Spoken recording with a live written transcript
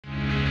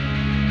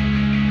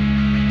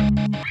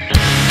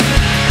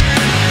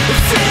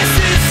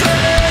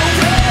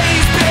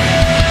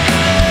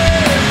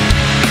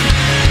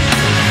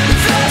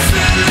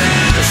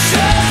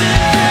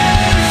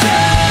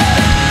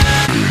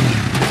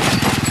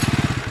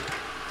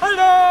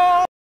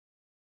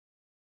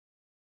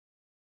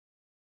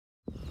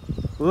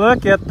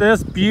Look at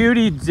this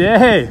beauty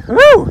day.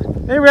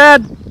 Woo! Hey,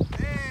 Red.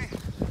 Hey.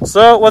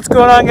 So what's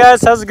going on,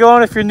 guys? How's it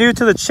going? If you're new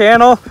to the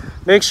channel,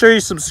 make sure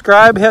you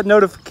subscribe, hit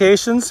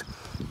notifications.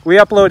 We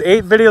upload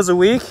 8 videos a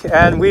week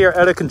and we are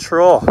out of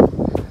control.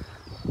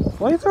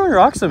 Why are you throwing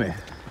rocks at me?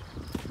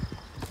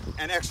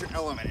 An extra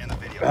element in the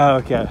video. Oh,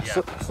 okay.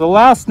 Yeah. So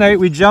last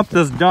night we jumped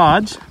this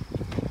Dodge,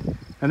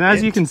 and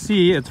as you can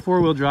see, it's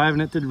 4-wheel drive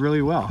and it did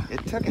really well.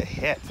 It took a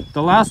hit.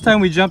 The last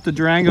time we jumped the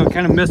Durango,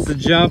 kind of missed the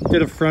jump,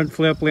 did a front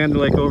flip, landed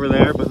like over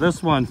there. But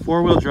this one,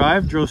 4-wheel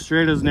drive, drove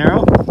straight as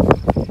narrow.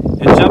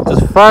 It jumped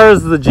as far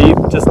as the Jeep,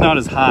 just not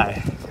as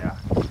high. Yeah.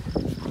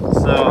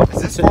 So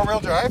is this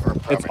 4-wheel drive or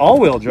it's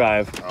all-wheel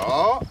drive.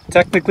 Oh.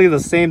 Technically the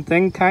same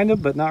thing, kind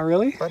of, but not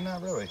really. But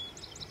not really.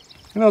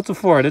 You know, it's a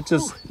Ford. It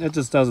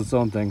just does its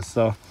own thing.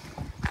 So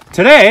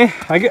today,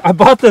 I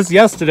bought this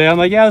yesterday. I'm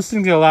like, yeah, this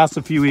thing's gonna last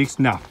a few weeks.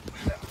 No,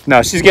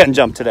 she's getting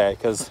jumped today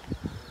because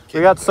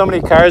we got so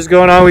many cars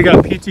going on. We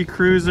got a PT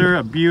Cruiser,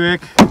 a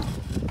Buick.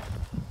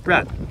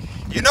 Brett.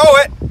 You know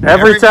it.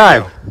 Every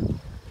time. Video.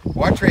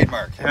 What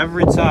trademark?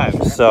 Every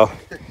time. So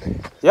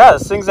yeah,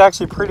 this thing's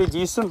actually pretty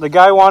decent. The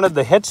guy wanted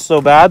the hitch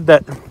so bad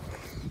that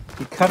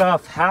he cut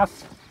off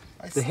half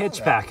the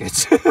hitch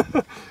package.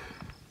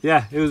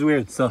 Yeah, it was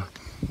weird. So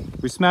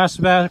we smashed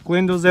the back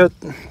windows out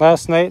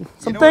last night.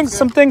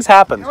 Some things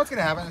happened. You know what's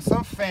gonna happen?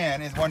 Some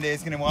fan is one day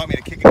is gonna want me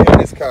to kick it in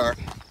his car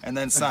and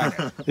then sign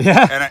it.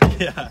 Yeah.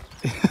 Yeah.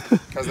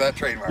 Because that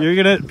trademark.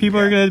 People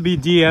are gonna be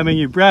DMing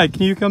you, Brad.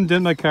 Can you come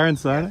dip my car and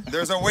sign it?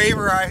 There's a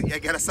waiver I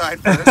gotta sign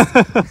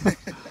first.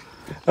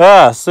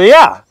 So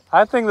yeah,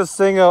 I think this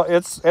thing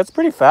it's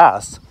pretty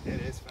fast.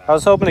 It is fast. I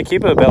was hoping to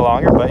keep it a bit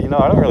longer, but you know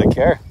I don't really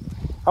care.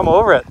 I'm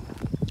over it.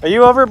 Are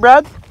you over it,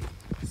 Brad?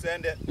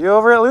 Send it. You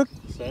over it, Luke?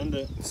 Send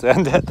it.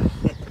 Send it.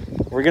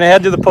 We're gonna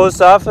head to the post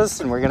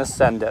office and we're gonna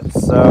send it.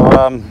 So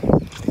all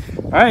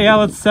right, yeah,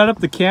 let's set up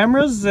the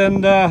cameras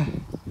and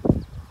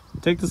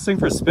take this thing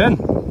for a spin.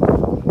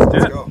 Let's do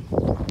it. Go.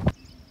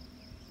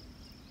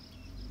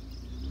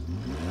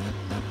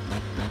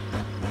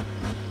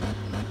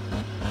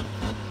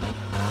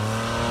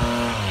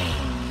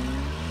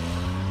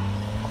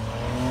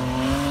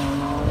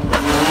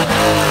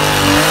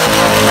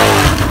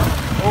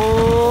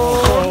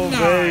 Oh,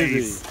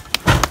 nice.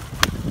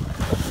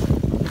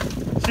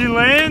 She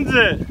lands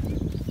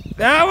it.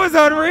 That was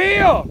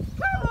unreal.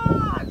 Come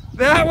on.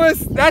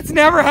 That's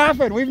never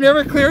happened. We've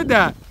never cleared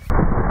that.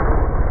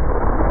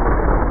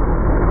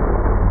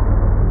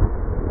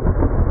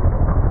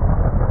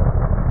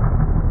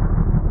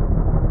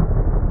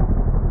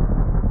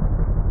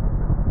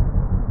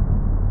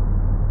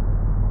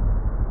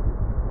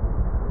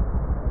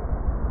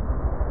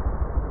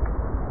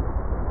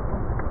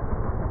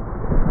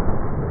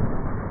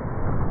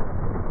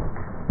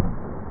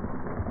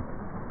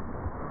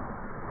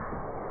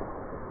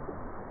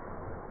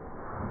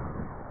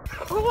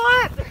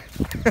 What?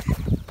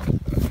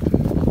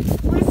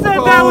 We said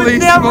that would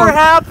never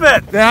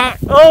happen.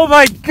 Oh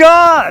my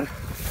God.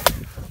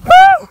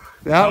 Woo!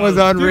 That was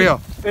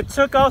unreal. Dude, it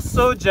took off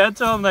so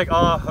gentle. I'm like,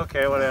 oh,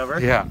 okay, whatever.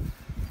 Yeah.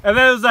 And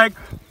then it was like,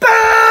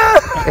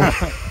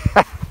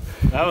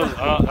 That was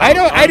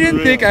I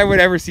didn't think I would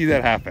ever see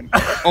that happen.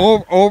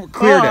 Cleared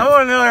it. I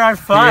want another high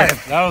five.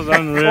 Yeah, that was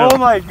unreal. Oh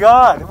my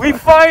God. We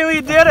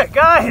finally did it,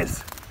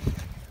 guys.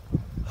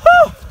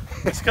 Woo!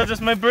 It's because it's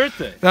my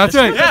birthday. That's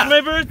right. It's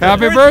my birthday.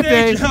 Happy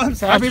birthday.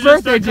 Jumps. Happy I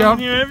birthday, start coming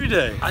Joe. here every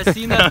day. I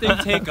seen that thing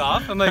take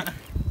off. I'm like,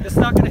 it's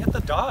not gonna hit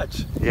the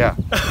Dodge. Yeah.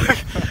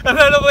 And then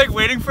I'm like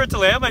waiting for it to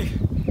land. I'm like,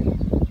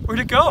 where'd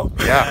it go?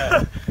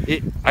 Yeah.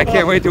 I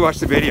can't wait to watch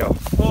the video.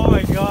 Oh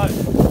my God.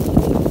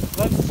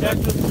 Let's check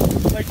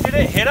this. Like, did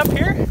it hit up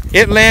here?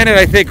 It landed,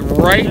 I think,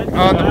 right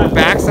on the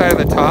back side of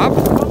the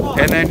top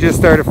and then just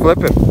started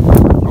flipping.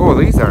 Oh,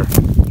 these are.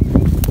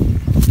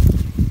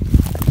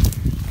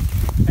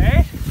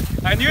 Hey,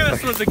 I knew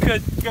this was a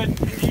good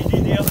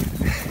easy deal.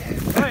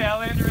 Oh yeah, I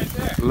landed right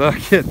there.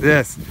 Look at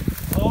this.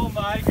 Oh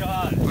my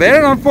God.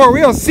 Landed on 4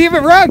 wheels. See if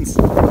it runs.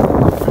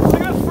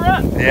 Look at the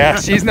front. Yeah,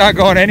 she's not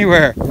going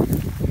anywhere.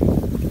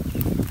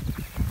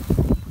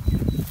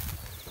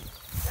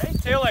 Hey,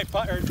 taillight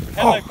pop, or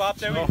headlight popped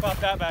there. We can pop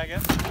that back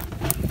in.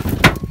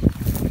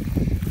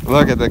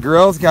 Look at the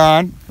grill's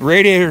gone.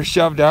 Radiator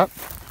shoved up.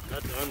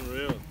 That's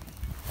unreal.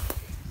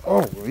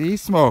 Holy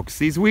smokes.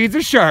 These weeds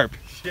are sharp.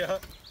 Yeah.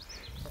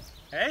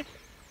 Hey,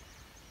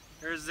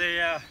 there's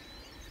a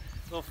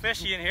little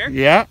fishy in here.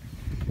 Yeah.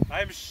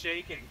 I'm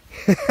shaking.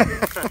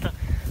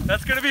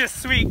 That's gonna be a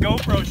sweet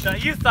GoPro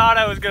shot. You thought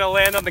I was gonna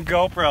land on the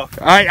GoPro.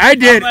 I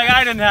did. I'm like,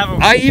 I didn't have a.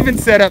 I even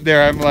set up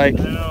there. I'm like,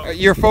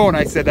 your phone.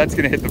 I said that's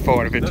gonna hit the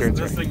phone if it turns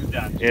This right. thing's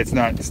done. It's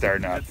not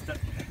starting up.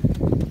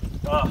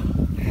 Oh,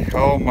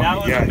 Oh my that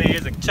was God.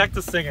 amazing. Check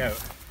this thing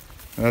out.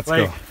 Let's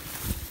Like, go.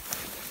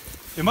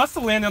 it must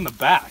have landed on the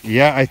back.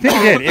 Yeah, I think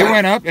it did. It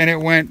went up and it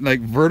went like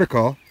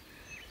vertical,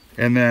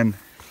 and then.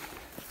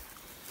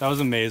 That was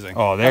amazing.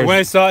 Oh, there's. When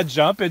I saw it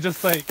jump, it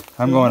just like.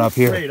 I'm going up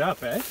here. Straight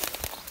up, eh?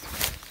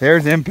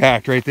 There's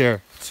impact right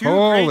there.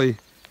 Holy.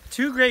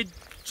 Two great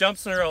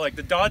jumps in a row. Like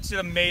the Dodge did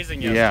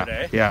amazing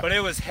yesterday. Yeah. But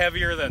it was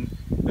heavier than.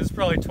 It was is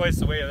probably twice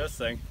the weight of this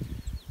thing.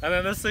 And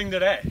then this thing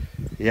today.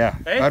 Yeah,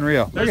 Hey,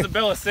 unreal. There's the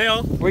bill of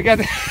sale. We got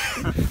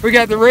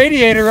the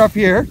radiator up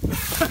here.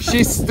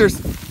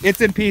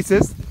 It's in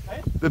pieces.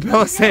 Hey, The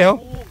bill of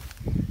sale.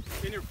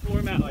 In your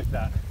floor mat like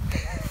that.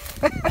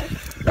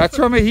 That's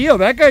from a heel.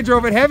 That guy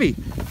drove it heavy.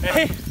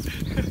 Hey,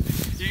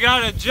 you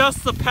gotta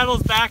adjust the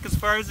pedals back as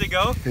far as they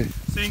go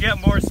so you can get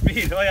more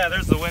speed. Oh yeah,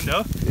 there's the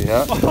window.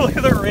 Yeah. Oh, look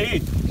at the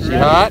rain. She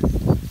hot?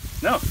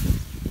 No.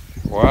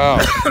 Wow.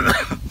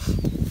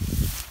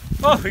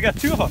 Oh, we got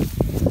two of them.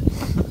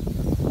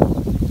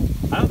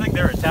 I don't think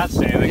they're attached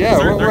to anything. Yeah,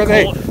 they're were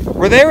they?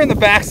 Were they in the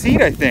back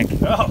seat? I think.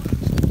 Oh.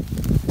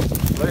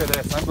 Look at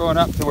this. I'm going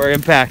up to where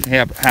impact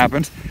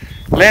happened.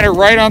 Landed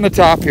right on the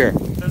top here.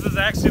 This is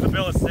actually the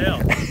bill of sale.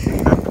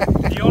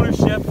 The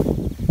ownership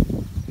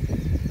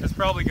is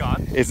probably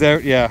gone. Is there?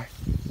 Yeah.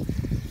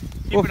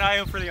 Keep an eye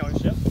out for the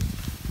ownership.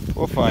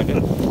 We'll find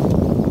it.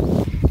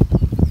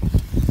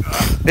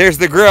 There's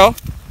the grill.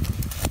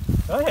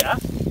 Oh yeah.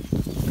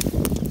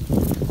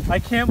 I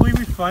can't believe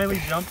we finally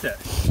jumped it.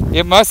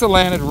 It must have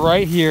landed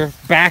right here,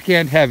 back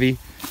end heavy,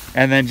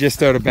 and then just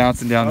started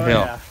bouncing down the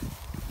hill.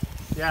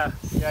 Yeah.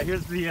 Yeah,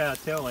 here's the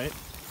tail light.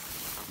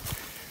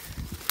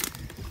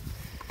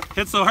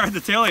 Hit so hard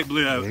the tail light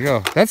blew out. There you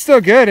go. That's still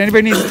good.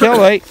 Anybody needs a tail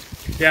light?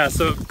 Yeah,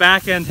 so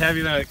back end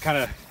heavy, then it kind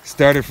of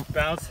Started.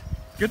 bounced.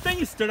 Good thing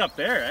you stood up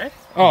there, eh?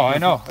 Oh, I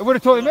know. I would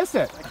have totally missed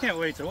it. I can't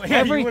wait to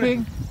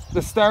Everything,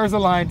 the stars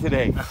aligned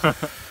today.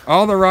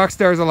 All the rock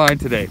stars aligned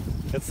today.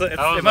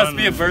 It must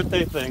be a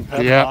birthday thing.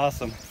 That's Yeah.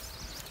 awesome.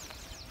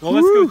 Well,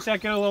 let's go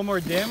check out a little more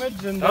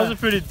damage. And That was a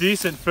pretty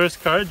decent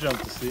first car jump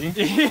to see.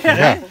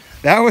 Yeah,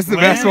 that was the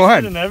best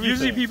one.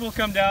 Usually people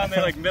come down,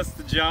 they like miss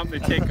the jump, they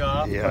take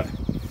off. Yeah.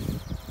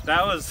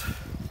 That was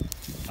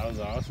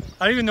awesome.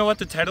 I don't even know what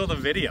to title the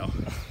video.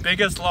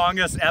 Biggest,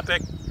 longest,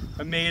 epic,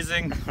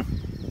 amazing,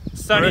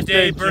 sunny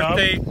day,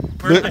 birthday.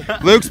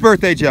 Luke's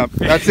birthday jump.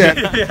 That's it.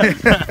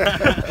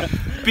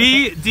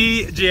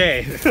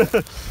 BDJ.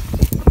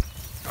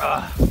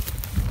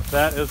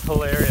 That is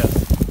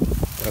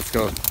hilarious. Let's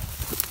go.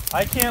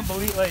 I can't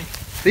believe, like,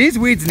 These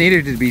weeds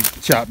needed to be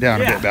chopped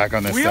down a bit back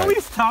on this we side.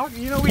 always talk,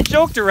 you know, we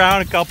joked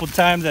around a couple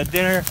times at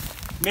dinner.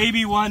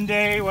 Maybe one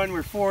day when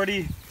we're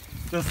 40,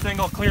 this thing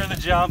will clear the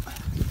jump.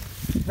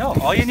 No,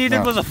 all you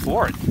needed was a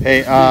Ford.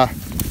 Hey,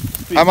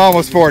 I'm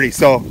almost 40,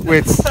 so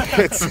it's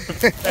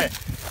Hey,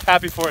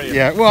 happy for you.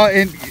 yeah. Well,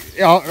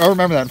 I'll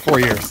remember that in 4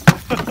 years.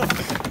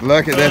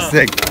 Look at this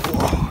thing.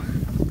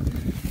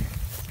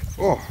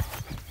 Whoa. Oh.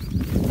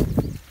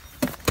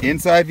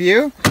 Inside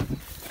view.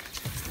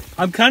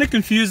 I'm kind of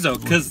confused though,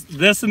 because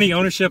this and the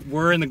ownership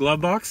were in the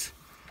glove box.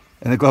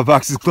 And the glove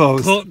box is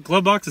closed.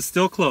 Glove box is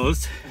still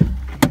closed.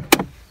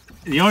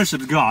 The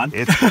ownership's gone.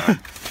 It's gone.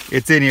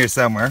 It's in here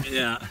somewhere.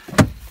 Yeah.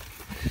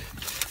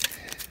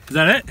 Is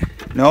that it?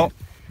 No,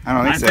 I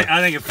don't think so.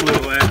 I think it flew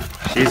away.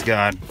 She's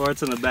gone. Or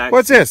it's in the back.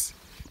 What's this?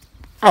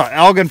 Oh,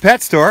 Elgin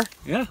Pet Store.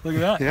 Yeah, look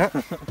at that. Yeah.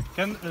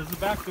 Is the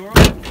back door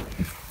open?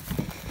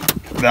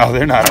 No,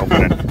 they're not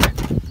opening.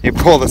 You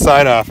pull the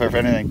side off if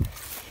anything.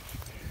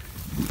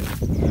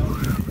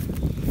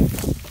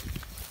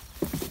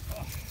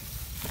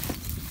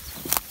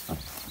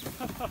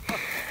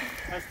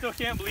 I still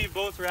can't believe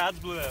both rads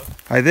blew out.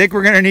 I think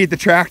we're gonna need the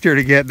tractor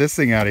to get this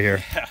thing out of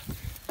here. Yeah.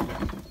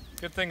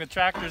 Good thing the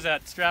tractor's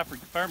at Stratford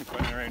Farm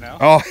Equipment right now.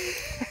 Oh,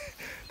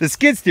 the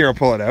skid steer will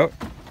pull it out.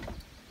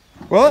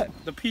 Will it?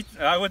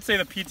 I would say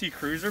the PT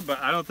Cruiser, but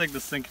I don't think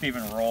this thing can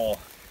even roll.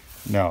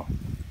 No.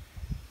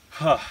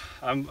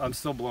 I'm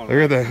still blown Look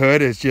away. at the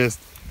hood is just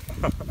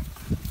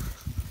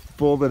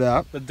folded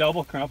up. The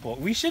double crumple.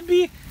 We should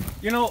be,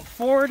 you know,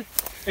 Ford,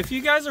 if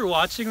you guys are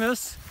watching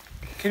this,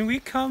 can we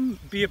come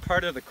be a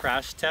part of the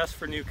crash test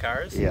for new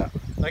cars? Yeah.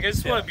 Like, I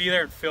just want to be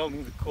there and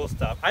film the cool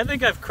stuff. I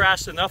think I've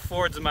crashed enough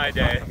Fords in my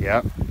day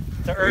Yep.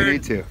 to We earn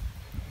need to.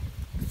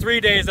 3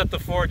 days at the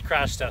Ford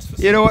crash test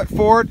facility. You know what?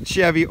 Ford,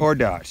 Chevy, or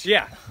Dodge.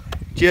 Yeah.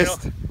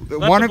 Just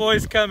Let one the of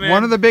boys come in.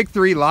 one of the big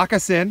three. Lock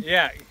us in.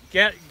 Yeah.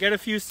 Get a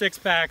few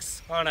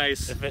 6-packs on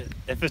ice.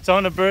 If it's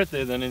on a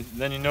birthday, then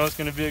you know it's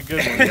gonna be a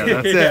good one.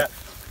 Yeah, that's it.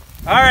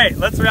 All right,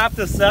 let's wrap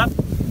this up.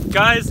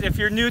 Guys, if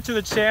you're new to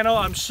the channel,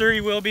 I'm sure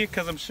you will be,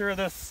 because I'm sure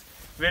this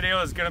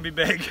video is gonna be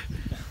big.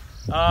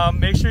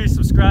 Make sure you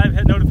subscribe,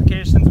 hit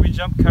notifications. We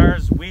jump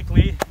cars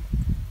weekly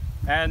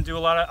and do a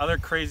lot of other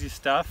crazy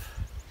stuff.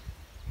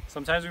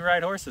 Sometimes we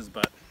ride horses,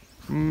 but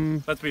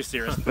let's be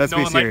serious. Let's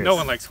be serious. No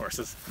one likes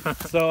horses.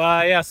 So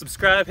yeah,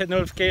 subscribe, hit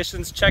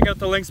notifications, check out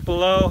the links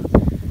below.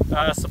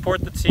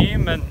 Support the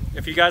team, and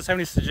if you guys have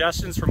any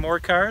suggestions for more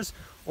cars,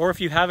 or if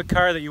you have a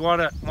car that you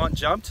want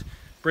jumped,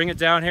 bring it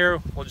down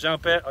here. We'll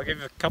jump it. I'll give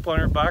you a couple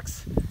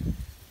 $100,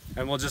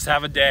 and we'll just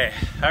have a day.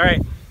 All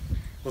right,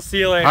 we'll see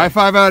you later. High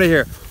five out of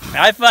here.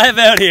 High five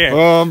out here.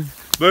 Boom.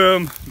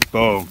 Boom.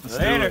 Boom.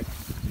 Later.